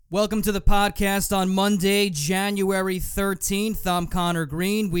Welcome to the podcast on Monday, January 13th. I'm Connor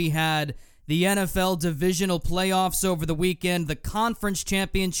Green. We had the NFL divisional playoffs over the weekend, the conference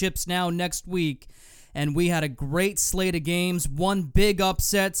championships now next week, and we had a great slate of games, one big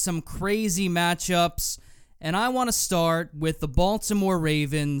upset, some crazy matchups, and I want to start with the Baltimore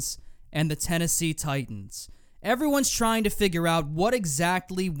Ravens and the Tennessee Titans. Everyone's trying to figure out what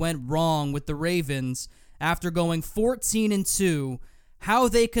exactly went wrong with the Ravens after going 14-2, how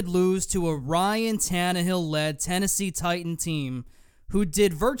they could lose to a Ryan Tannehill-led Tennessee Titan team who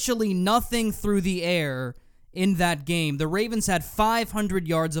did virtually nothing through the air in that game. The Ravens had 500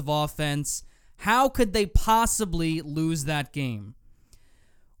 yards of offense. How could they possibly lose that game?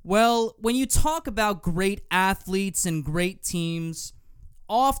 Well, when you talk about great athletes and great teams,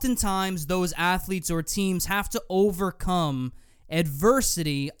 oftentimes those athletes or teams have to overcome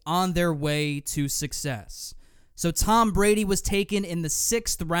adversity on their way to success. So Tom Brady was taken in the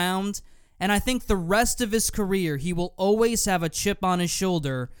 6th round, and I think the rest of his career, he will always have a chip on his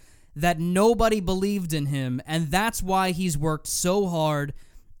shoulder that nobody believed in him, and that's why he's worked so hard.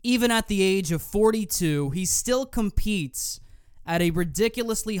 Even at the age of 42, he still competes at a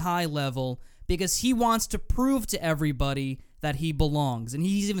ridiculously high level because he wants to prove to everybody that he belongs, and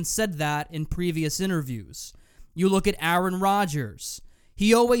he's even said that in previous interviews. You look at Aaron Rodgers.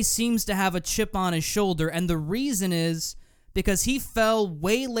 He always seems to have a chip on his shoulder, and the reason is because he fell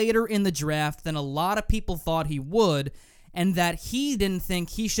way later in the draft than a lot of people thought he would, and that he didn't think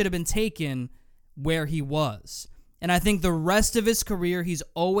he should have been taken where he was. And I think the rest of his career, he's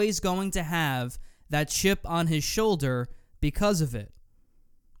always going to have that chip on his shoulder because of it.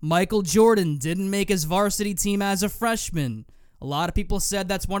 Michael Jordan didn't make his varsity team as a freshman. A lot of people said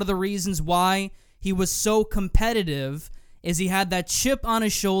that's one of the reasons why he was so competitive, is he had that chip on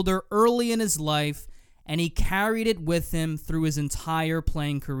his shoulder early in his life, and he carried it with him through his entire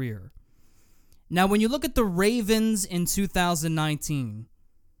playing career. Now, when you look at the Ravens in 2019,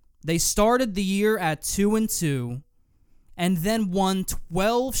 they started the year at 2-2 and then won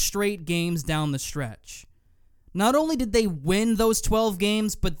 12 straight games down the stretch. Not only did they win those 12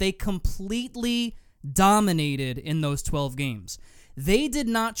 games, but they completely dominated in those 12 games. They did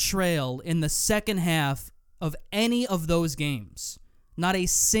not trail in the second half of any of those games. Not a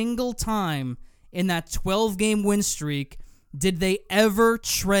single time in that 12-game win streak did they ever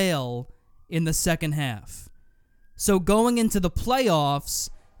trail in the second half. So going into the playoffs,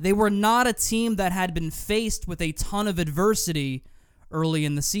 they were not a team that had been faced with a ton of adversity early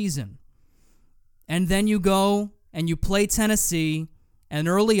in the season. And then you go and you play Tennessee, and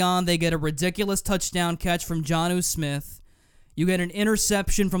early on they get a ridiculous touchdown catch from Jonnu Smith. You get an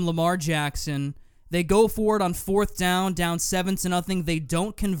interception from Lamar Jackson. They go for it on 4th down 7-0. They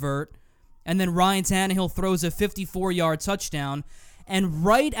don't convert. And then Ryan Tannehill throws a 54-yard touchdown. And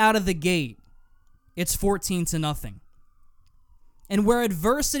right out of the gate, it's 14-0. And where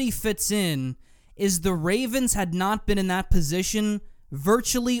adversity fits in is the Ravens had not been in that position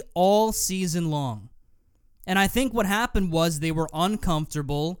virtually all season long. And I think what happened was they were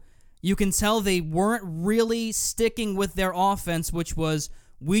uncomfortable. You can tell they weren't really sticking with their offense, which was,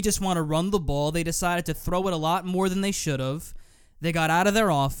 we just want to run the ball. They decided to throw it a lot more than they should have. They got out of their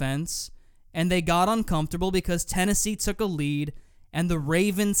offense, and they got uncomfortable because Tennessee took a lead, and the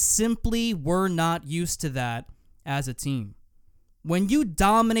Ravens simply were not used to that as a team. When you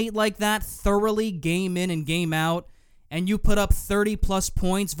dominate like that thoroughly game in and game out, and you put up 30-plus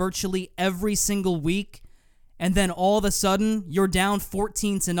points virtually every single week, and then all of a sudden you're down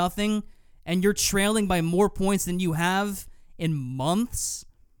 14-0, and you're trailing by more points than you have in months,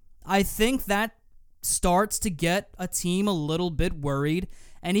 I think that starts to get a team a little bit worried.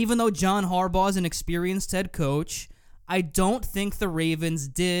 And even though John Harbaugh is an experienced head coach, I don't think the Ravens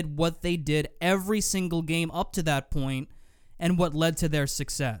did what they did every single game up to that point and what led to their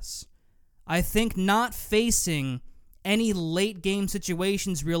success. I think not facing any late game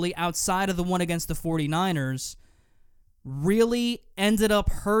situations really outside of the one against the 49ers really ended up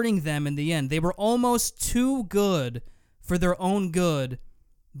hurting them in the end. They were almost too good for their own good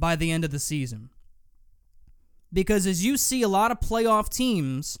by the end of the season. Because as you see a lot of playoff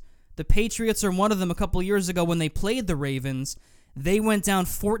teams, the Patriots are one of them a couple years ago when they played the Ravens. They went down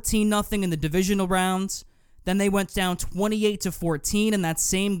 14-0 in the divisional rounds. Then they went down 28-14 in that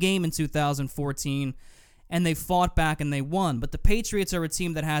same game in 2014. And they fought back and they won. But the Patriots are a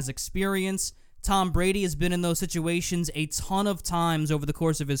team that has experience. Tom Brady has been in those situations a ton of times over the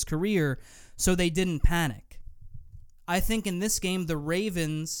course of his career, so they didn't panic. I think in this game, the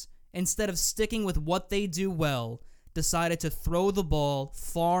Ravens, instead of sticking with what they do well, decided to throw the ball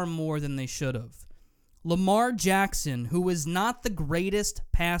far more than they should have. Lamar Jackson, who is not the greatest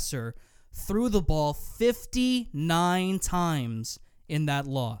passer, threw the ball 59 times in that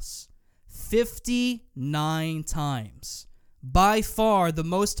loss. 59 times. By far the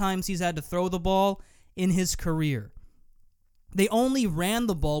most times he's had to throw the ball in his career. They only ran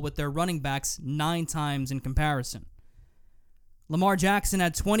the ball with their running backs 9 times in comparison. Lamar Jackson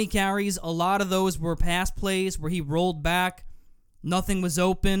had 20 carries. A lot of those were pass plays where he rolled back. Nothing was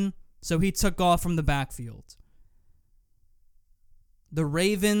open, so he took off from the backfield. The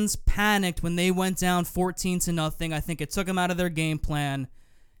Ravens panicked when they went down 14-0. I think it took them out of their game plan,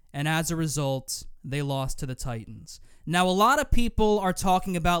 and as a result, they lost to the Titans. Now, a lot of people are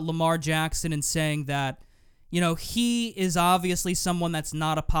talking about Lamar Jackson and saying that, he is obviously someone that's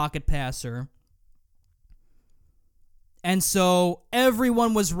not a pocket passer. And so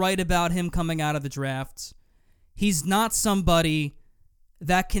everyone was right about him coming out of the draft. He's not somebody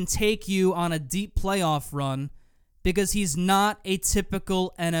that can take you on a deep playoff run because he's not a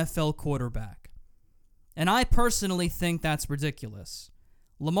typical NFL quarterback. And I personally think that's ridiculous.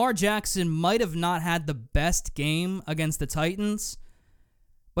 Lamar Jackson might have not had the best game against the Titans,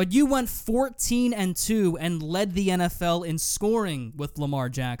 but you went 14-2 and led the NFL in scoring with Lamar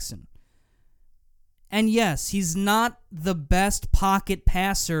Jackson. And yes, he's not the best pocket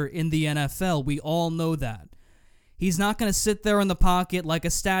passer in the NFL. We all know that. He's not going to sit there in the pocket like a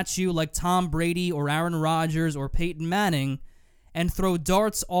statue like Tom Brady or Aaron Rodgers or Peyton Manning and throw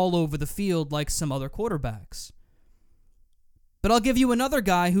darts all over the field like some other quarterbacks. But I'll give you another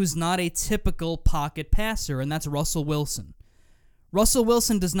guy who's not a typical pocket passer, and that's Russell Wilson. Russell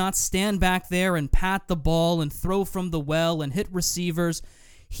Wilson does not stand back there and pat the ball and throw from the well and hit receivers.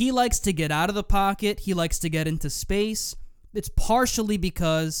 He likes to get out of the pocket. He likes to get into space. It's partially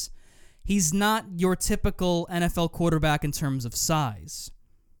because he's not your typical NFL quarterback in terms of size.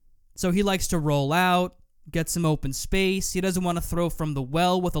 So he likes to roll out, get some open space. He doesn't want to throw from the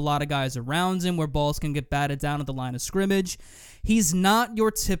well with a lot of guys around him where balls can get batted down at the line of scrimmage. He's not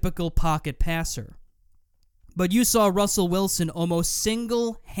your typical pocket passer. But you saw Russell Wilson almost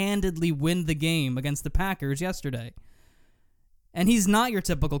single-handedly win the game against the Packers yesterday. And he's not your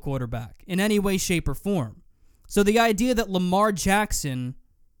typical quarterback in any way, shape, or form. So the idea that Lamar Jackson,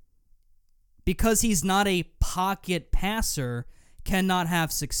 because he's not a pocket passer, cannot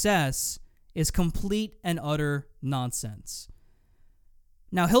have success is complete and utter nonsense.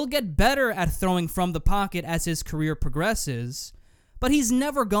 Now, he'll get better at throwing from the pocket as his career progresses, but he's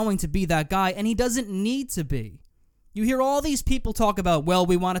never going to be that guy, and he doesn't need to be. You hear all these people talk about, well,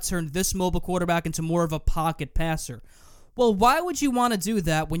 we want to turn this mobile quarterback into more of a pocket passer. Well, why would you want to do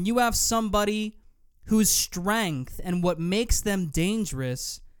that when you have somebody whose strength and what makes them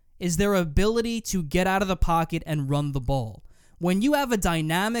dangerous is their ability to get out of the pocket and run the ball? When you have a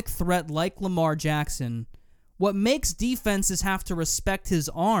dynamic threat like Lamar Jackson, what makes defenses have to respect his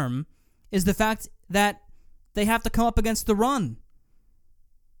arm is the fact that they have to come up against the run.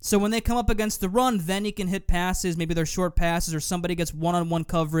 So when they come up against the run, then he can hit passes, maybe they're short passes, or somebody gets one-on-one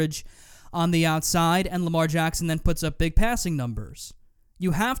coverage on the outside, and Lamar Jackson then puts up big passing numbers.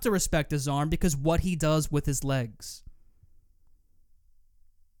 You have to respect his arm because what he does with his legs.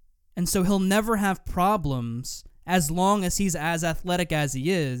 And so he'll never have problems as long as he's as athletic as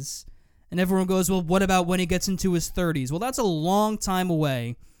he is. And everyone goes, well, what about when he gets into his 30s? Well, that's a long time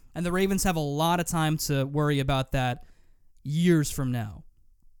away, and the Ravens have a lot of time to worry about that years from now.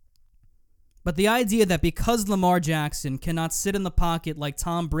 But the idea that because Lamar Jackson cannot sit in the pocket like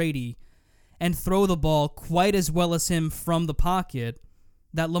Tom Brady and throw the ball quite as well as him from the pocket,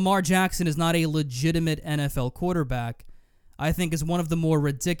 that Lamar Jackson is not a legitimate NFL quarterback, I think is one of the more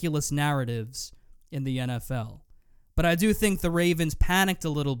ridiculous narratives in the NFL. But I do think the Ravens panicked a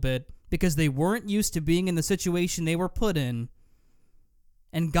little bit because they weren't used to being in the situation they were put in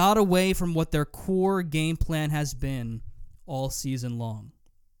and got away from what their core game plan has been all season long.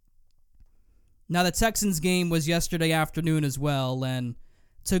 Now, the Texans game was yesterday afternoon as well, and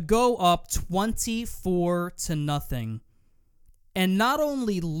to go up 24-0 and not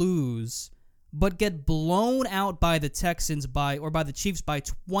only lose, but get blown out by the Texans by the Chiefs by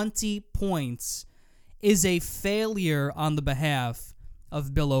 20 points is a failure on the behalf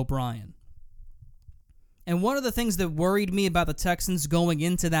of Bill O'Brien. And one of the things that worried me about the Texans going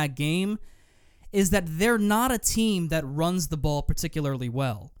into that game is that they're not a team that runs the ball particularly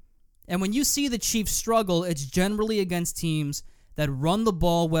well. And when you see the Chiefs struggle, it's generally against teams that run the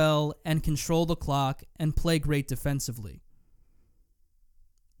ball well and control the clock and play great defensively.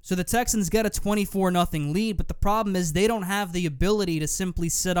 So the Texans get a 24-0 lead, but the problem is they don't have the ability to simply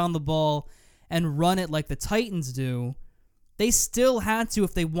sit on the ball and run it like the Titans do. They still had to,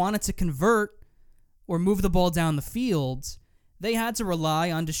 if they wanted to convert, or move the ball down the field, they had to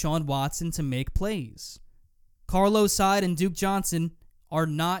rely on Deshaun Watson to make plays. Carlos Hyde and Duke Johnson are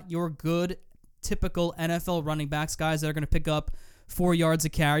not your good, typical NFL running backs, guys that are going to pick up 4 yards a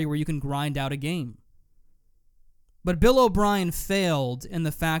carry where you can grind out a game. But Bill O'Brien failed in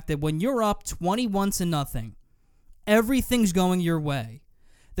the fact that when you're up 21-0, everything's going your way.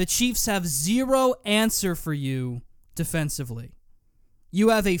 The Chiefs have zero answer for you defensively. You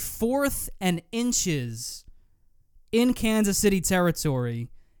have a 4th and inches in Kansas City territory,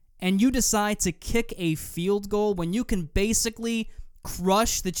 and you decide to kick a field goal when you can basically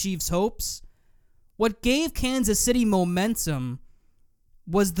crush the Chiefs' hopes. What gave Kansas City momentum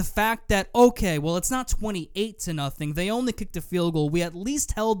was the fact that, okay, well, it's not 28-0. They only kicked a field goal. We at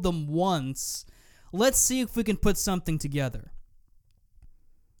least held them once. Let's see if we can put something together.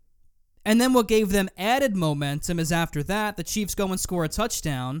 And then what gave them added momentum is after that, the Chiefs go and score a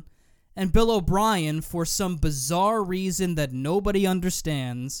touchdown, and Bill O'Brien, for some bizarre reason that nobody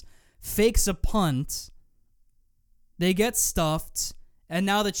understands, fakes a punt. They get stuffed, and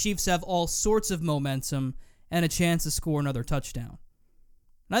now the Chiefs have all sorts of momentum and a chance to score another touchdown.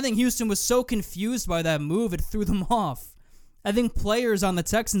 And I think Houston was so confused by that move, it threw them off. I think players on the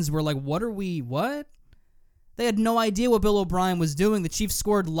Texans were like, what? They had no idea what Bill O'Brien was doing. The Chiefs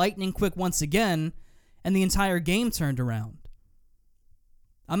scored lightning quick once again, and the entire game turned around.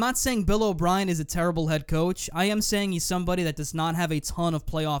 I'm not saying Bill O'Brien is a terrible head coach. I am saying he's somebody that does not have a ton of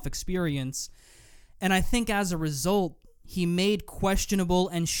playoff experience. And I think as a result, he made questionable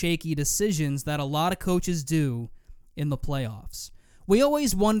and shaky decisions that a lot of coaches do in the playoffs. We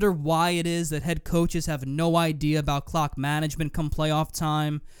always wonder why it is that head coaches have no idea about clock management come playoff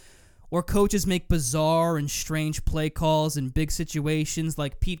time, or coaches make bizarre and strange play calls in big situations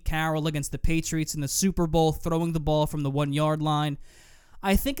like Pete Carroll against the Patriots in the Super Bowl, throwing the ball from the 1-yard line.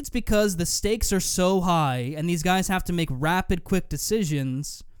 I think it's because the stakes are so high and these guys have to make rapid, quick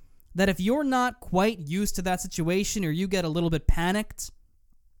decisions that if you're not quite used to that situation or you get a little bit panicked,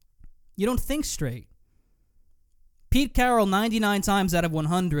 you don't think straight. Pete Carroll, 99 times out of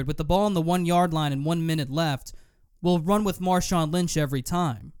 100, with the ball on the 1-yard line and 1 minute left, will run with Marshawn Lynch every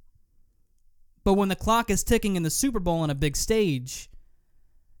time. But when the clock is ticking in the Super Bowl on a big stage,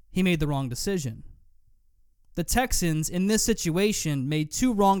 he made the wrong decision. The Texans, in this situation, made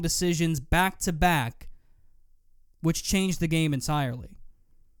 2 wrong decisions back-to-back, which changed the game entirely.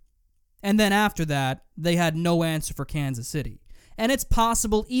 And then after that, they had no answer for Kansas City. And it's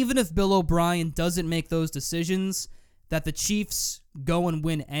possible, even if Bill O'Brien doesn't make those decisions, that the Chiefs go and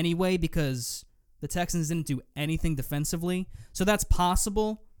win anyway because the Texans didn't do anything defensively. So that's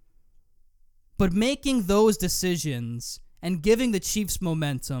possible. But making those decisions and giving the Chiefs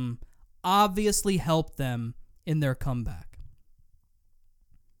momentum obviously helped them in their comeback.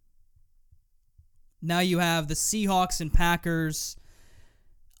 Now you have the Seahawks and Packers.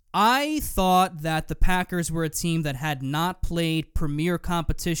 I thought that the Packers were a team that had not played premier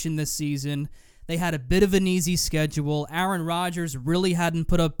competition this season. They had a bit of an easy schedule. Aaron Rodgers really hadn't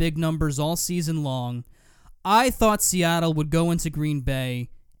put up big numbers all season long. I thought Seattle would go into Green Bay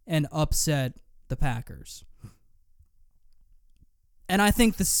and upset the Packers. And I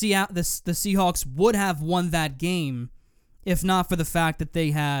think the Seahawks would have won that game if not for the fact that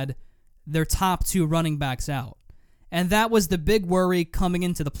they had their top 2 running backs out. And that was the big worry coming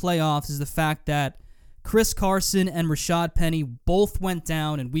into the playoffs, is the fact that Chris Carson and Rashad Penny both went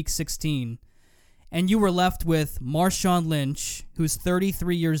down in Week 16. And you were left with Marshawn Lynch, who's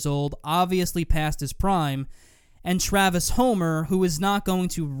 33 years old, obviously past his prime, and Travis Homer, who is not going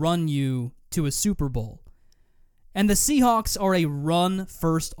to run you to a Super Bowl. And the Seahawks are a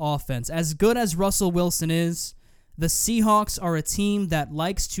run-first offense. As good as Russell Wilson is, the Seahawks are a team that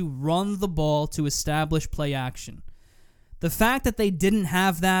likes to run the ball to establish play action. The fact that they didn't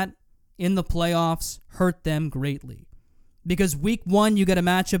have that in the playoffs hurt them greatly. Because Week 1, you get a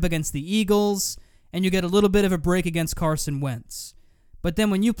matchup against the Eagles, and you get a little bit of a break against Carson Wentz. But then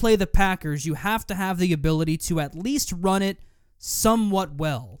when you play the Packers, you have to have the ability to at least run it somewhat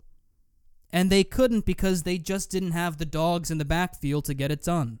well. And they couldn't because they just didn't have the dogs in the backfield to get it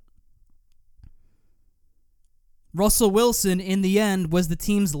done. Russell Wilson, in the end, was the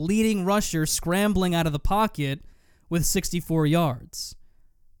team's leading rusher scrambling out of the pocket with 64 yards.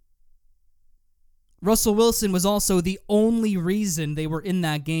 Russell Wilson was also the only reason they were in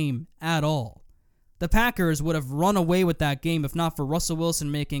that game at all. The Packers would have run away with that game if not for Russell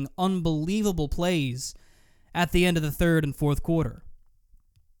Wilson making unbelievable plays at the end of the third and fourth quarter.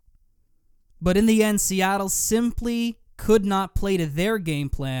 But in the end, Seattle simply could not play to their game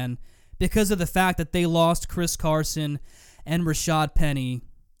plan because of the fact that they lost Chris Carson and Rashad Penny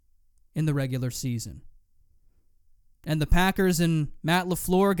in the regular season. And the Packers and Matt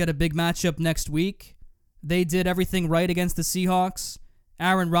LaFleur get a big matchup next week. They did everything right against the Seahawks.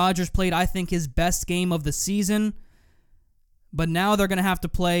 Aaron Rodgers played, I think, his best game of the season. But now they're going to have to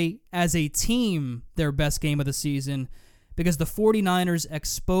play as a team their best game of the season because the 49ers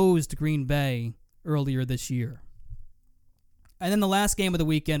exposed Green Bay earlier this year. And then the last game of the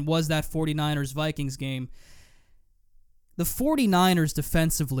weekend was that 49ers-Vikings game. The 49ers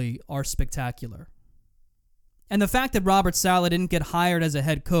defensively are spectacular. And the fact that Robert Saleh didn't get hired as a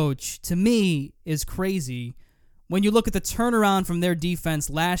head coach, to me, is crazy when you look at the turnaround from their defense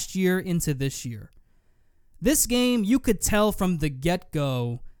last year into this year. This game, you could tell from the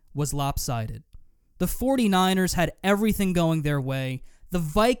get-go, was lopsided. The 49ers had everything going their way. The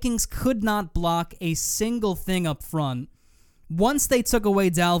Vikings could not block a single thing up front. Once they took away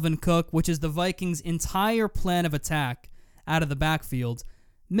Dalvin Cook, which is the Vikings' entire plan of attack out of the backfield,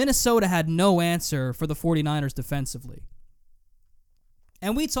 Minnesota had no answer for the 49ers defensively.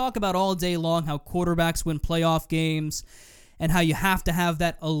 And we talk about all day long how quarterbacks win playoff games and how you have to have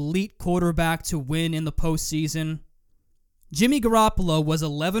that elite quarterback to win in the postseason. Jimmy Garoppolo was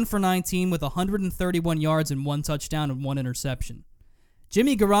 11 for 19 with 131 yards and 1 touchdown and 1 interception.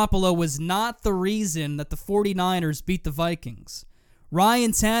 Jimmy Garoppolo was not the reason that the 49ers beat the Vikings.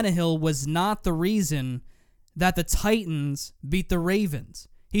 Ryan Tannehill was not the reason that the Titans beat the Ravens.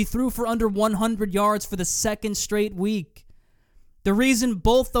 He threw for under 100 yards for the second straight week. The reason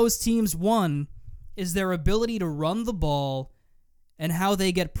both those teams won is their ability to run the ball and how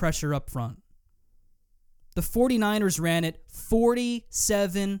they get pressure up front. The 49ers ran it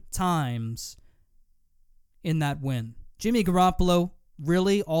 47 times in that win. Jimmy Garoppolo,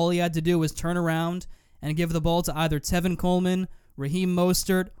 really, all he had to do was turn around and give the ball to either Tevin Coleman, Raheem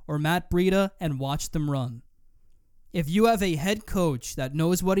Mostert, or Matt Breida and watch them run. If you have a head coach that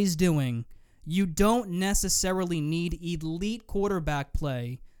knows what he's doing, you don't necessarily need elite quarterback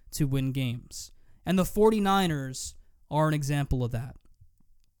play to win games. And the 49ers are an example of that.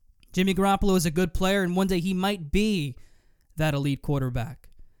 Jimmy Garoppolo is a good player, and one day he might be that elite quarterback.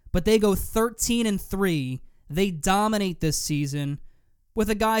 But they go 13-3. They dominate this season with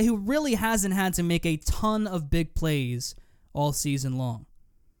a guy who really hasn't had to make a ton of big plays all season long.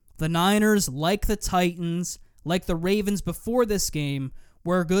 The Niners, like the Titans, like the Ravens before this game,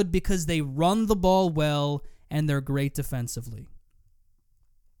 were good because they run the ball well and they're great defensively.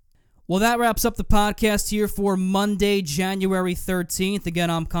 Well, that wraps up the podcast here for Monday, January 13th. Again,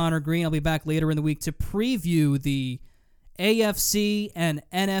 I'm Connor Green. I'll be back later in the week to preview the AFC and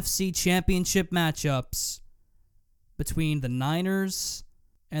NFC championship matchups between the Niners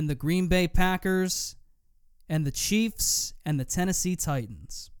and the Green Bay Packers and the Chiefs and the Tennessee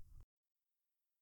Titans.